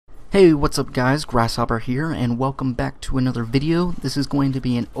Hey, what's up guys, Grasshopper here, and welcome back to another video. This is going to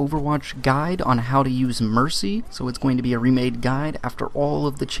be an Overwatch guide on how to use Mercy. So it's going to be a remade guide. After all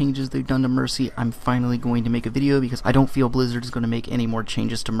of the changes they've done to Mercy, I'm finally going to make a video because I don't feel Blizzard is going to make any more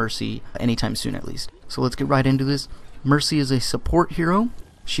changes to Mercy anytime soon at least. So let's get right into this. Mercy is a support hero.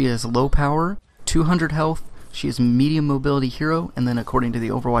 She has low power, 200 health. She is a medium mobility hero, and then according to the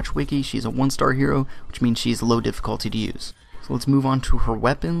Overwatch wiki, she's a 1-star hero, which means she's low difficulty to use. So let's move on to her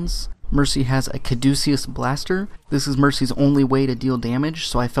weapons. Mercy has a Caduceus Blaster. This is Mercy's only way to deal damage,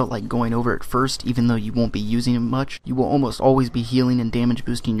 so I felt like going over it first, even though you won't be using it much. You will almost always be healing and damage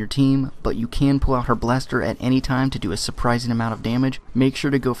boosting your team, but you can pull out her blaster at any time to do a surprising amount of damage. Make sure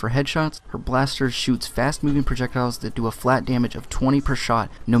to go for headshots. Her blaster shoots fast moving projectiles that do a flat damage of 20 per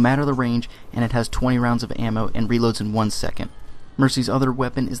shot, no matter the range, and it has 20 rounds of ammo and reloads in 1 second. Mercy's other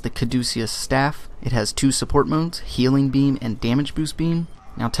weapon is the Caduceus Staff. It has 2 support modes, Healing Beam and Damage Boost Beam.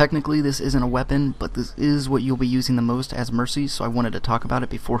 Now technically this isn't a weapon, but this is what you'll be using the most as Mercy, so I wanted to talk about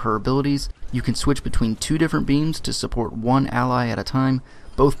it before her abilities. You can switch between 2 different beams to support 1 ally at a time.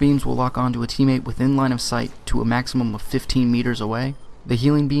 Both beams will lock onto a teammate within line of sight to a maximum of 15 meters away. The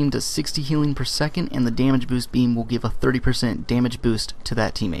Healing Beam does 60 healing per second, and the Damage Boost Beam will give a 30% damage boost to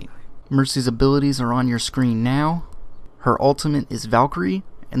that teammate. Mercy's abilities are on your screen now. Her ultimate is Valkyrie,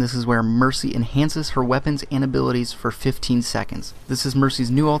 and this is where Mercy enhances her weapons and abilities for 15 seconds. This is Mercy's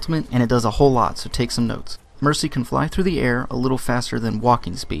new ultimate, and it does a whole lot, so take some notes. Mercy can fly through the air a little faster than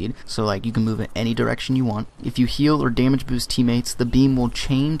walking speed, so like you can move in any direction you want. If you heal or damage boost teammates, the beam will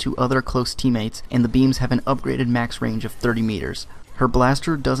chain to other close teammates, and the beams have an upgraded max range of 30 meters. Her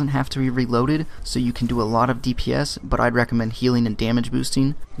blaster doesn't have to be reloaded, so you can do a lot of DPS, but I'd recommend healing and damage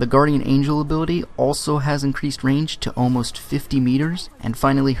boosting. The Guardian Angel ability also has increased range to almost 50 meters, and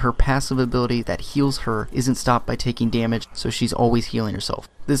finally her passive ability that heals her isn't stopped by taking damage, so she's always healing herself.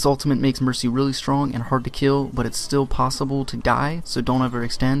 This ultimate makes Mercy really strong and hard to kill, but it's still possible to die, so don't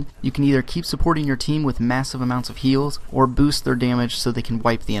overextend. You can either keep supporting your team with massive amounts of heals, or boost their damage so they can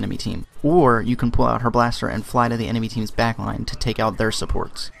wipe the enemy team. Or you can pull out her blaster and fly to the enemy team's backline to take out their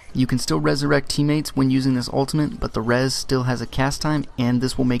supports. You can still resurrect teammates when using this ultimate, but the res still has a cast time, and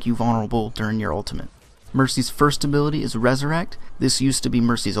this will make you vulnerable during your ultimate. Mercy's first ability is Resurrect. This used to be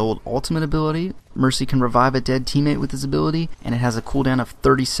Mercy's old ultimate ability. Mercy can revive a dead teammate with this ability, and it has a cooldown of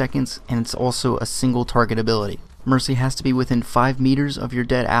 30 seconds, and it's also a single target ability. Mercy has to be within 5 meters of your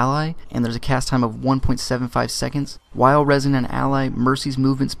dead ally, and there's a cast time of 1.75 seconds. While resing an ally, Mercy's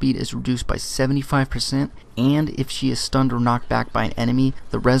movement speed is reduced by 75%, and if she is stunned or knocked back by an enemy,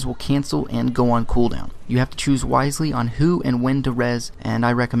 the res will cancel and go on cooldown. You have to choose wisely on who and when to res, and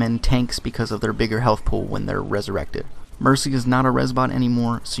I recommend tanks because of their bigger health pool when they're resurrected. Mercy is not a res bot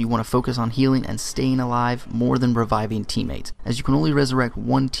anymore, so you want to focus on healing and staying alive more than reviving teammates. As you can only resurrect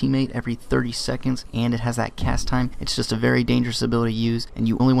 1 teammate every 30 seconds, and it has that cast time, it's just a very dangerous ability to use, and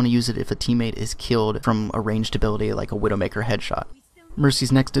you only want to use it if a teammate is killed from a ranged ability like a Widowmaker headshot.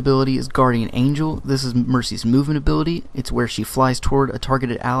 Mercy's next ability is Guardian Angel. This is Mercy's movement ability. It's where she flies toward a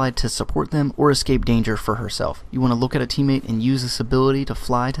targeted ally to support them or escape danger for herself. You want to look at a teammate and use this ability to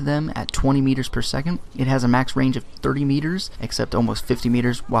fly to them at 20 meters per second. It has a max range of 30 meters, except almost 50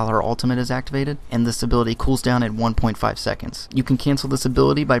 meters while her ultimate is activated, and this ability cools down at 1.5 seconds. You can cancel this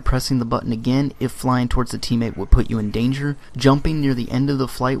ability by pressing the button again if flying towards the teammate would put you in danger. Jumping near the end of the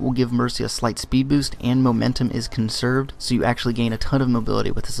flight will give Mercy a slight speed boost, and momentum is conserved, so you actually gain a ton of mobility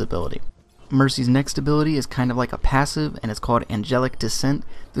with this ability. Mercy's next ability is kind of like a passive, and it's called Angelic Descent.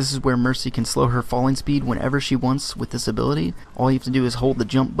 This is where Mercy can slow her falling speed whenever she wants with this ability. All you have to do is hold the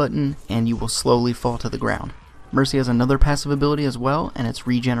jump button and you will slowly fall to the ground. Mercy has another passive ability as well, and it's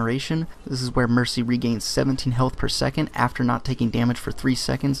Regeneration. This is where Mercy regains 17 health per second after not taking damage for 3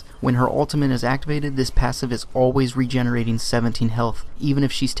 seconds. When her ultimate is activated, this passive is always regenerating 17 health, even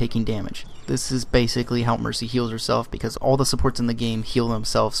if she's taking damage. This is basically how Mercy heals herself, because all the supports in the game heal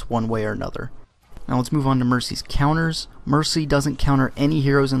themselves one way or another. Now let's move on to Mercy's counters. Mercy doesn't counter any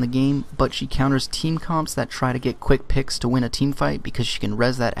heroes in the game, but she counters team comps that try to get quick picks to win a team fight because she can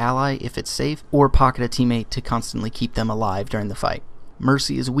res that ally if it's safe, or pocket a teammate to constantly keep them alive during the fight.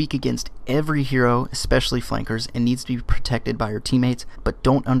 Mercy is weak against every hero, especially flankers, and needs to be protected by her teammates, but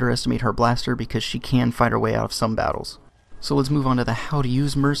don't underestimate her blaster because she can fight her way out of some battles. So let's move on to the how to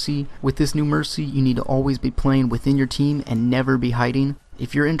use Mercy. With this new Mercy, you need to always be playing within your team and never be hiding.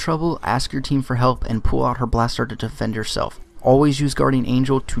 If you're in trouble, ask your team for help and pull out her blaster to defend yourself. Always use Guardian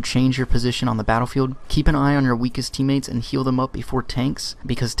Angel to change your position on the battlefield. Keep an eye on your weakest teammates and heal them up before tanks,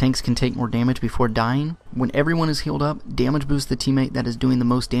 because tanks can take more damage before dying. When everyone is healed up, damage boost the teammate that is doing the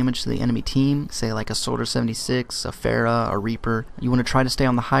most damage to the enemy team, say like a Soldier 76, a Pharah, a Reaper. You want to try to stay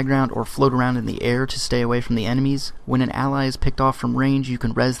on the high ground or float around in the air to stay away from the enemies. When an ally is picked off from range, you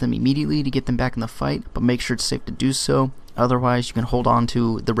can res them immediately to get them back in the fight, but make sure it's safe to do so. Otherwise, you can hold on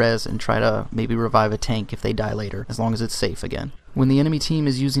to the res and try to maybe revive a tank if they die later, as long as it's safe again. When the enemy team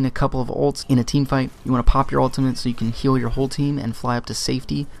is using a couple of ults in a team fight, you want to pop your ultimate so you can heal your whole team and fly up to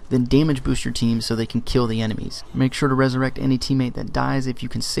safety, then damage boost your team so they can kill the enemies. Make sure to resurrect any teammate that dies if you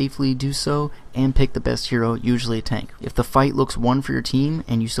can safely do so, and pick the best hero, usually a tank. If the fight looks won for your team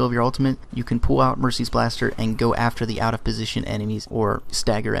and you still have your ultimate, you can pull out Mercy's Blaster and go after the out of position enemies or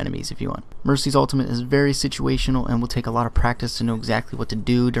stagger enemies if you want. Mercy's ultimate is very situational and will take a lot of practice to know exactly what to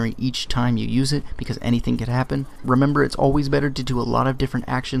do during each time you use it, because anything could happen. Remember, it's always better to do a lot of different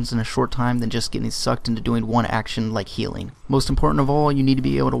actions in a short time than just getting sucked into doing one action like healing. Most important of all, you need to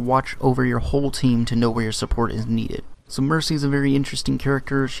be able to watch over your whole team to know where your support is needed. So Mercy is a very interesting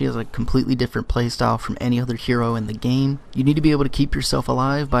character. She has a completely different playstyle from any other hero in the game. You need to be able to keep yourself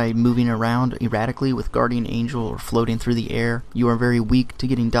alive by moving around erratically with Guardian Angel or floating through the air. You are very weak to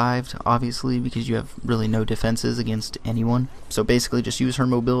getting dived, obviously, because you have really no defenses against anyone. So basically just use her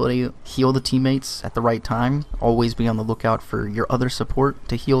mobility, heal the teammates at the right time, always be on the lookout for your other support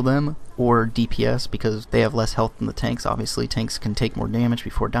to heal them, or DPS, because they have less health than the tanks. Obviously tanks can take more damage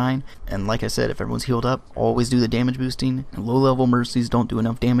before dying, and like I said, if everyone's healed up, always do the damage boosting. Low level Mercies don't do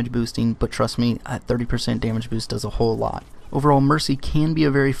enough damage boosting, but trust me, at 30% damage boost does a whole lot. Overall, Mercy can be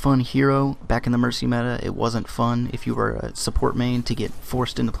a very fun hero. Back in the Mercy meta, it wasn't fun if you were a support main to get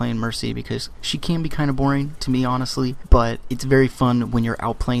forced into playing Mercy, because she can be kind of boring to me, honestly, but it's very fun when you're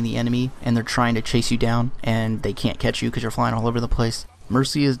outplaying the enemy and they're trying to chase you down and they can't catch you because you're flying all over the place.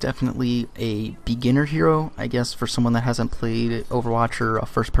 Mercy is definitely a beginner hero, I guess, for someone that hasn't played Overwatch or a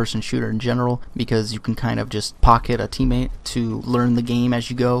first-person shooter in general, because you can kind of just pocket a teammate to learn the game as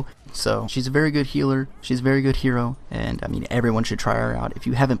you go. So she's a very good healer, she's a very good hero, and I mean, everyone should try her out. If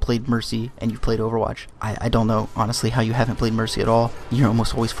you haven't played Mercy and you've played Overwatch, I don't know honestly how you haven't played Mercy at all. You're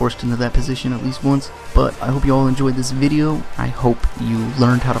almost always forced into that position at least once. But I hope you all enjoyed this video. I hope you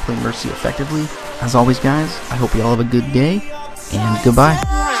learned how to play Mercy effectively. As always guys, I hope you all have a good day, and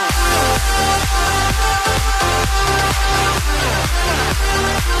goodbye.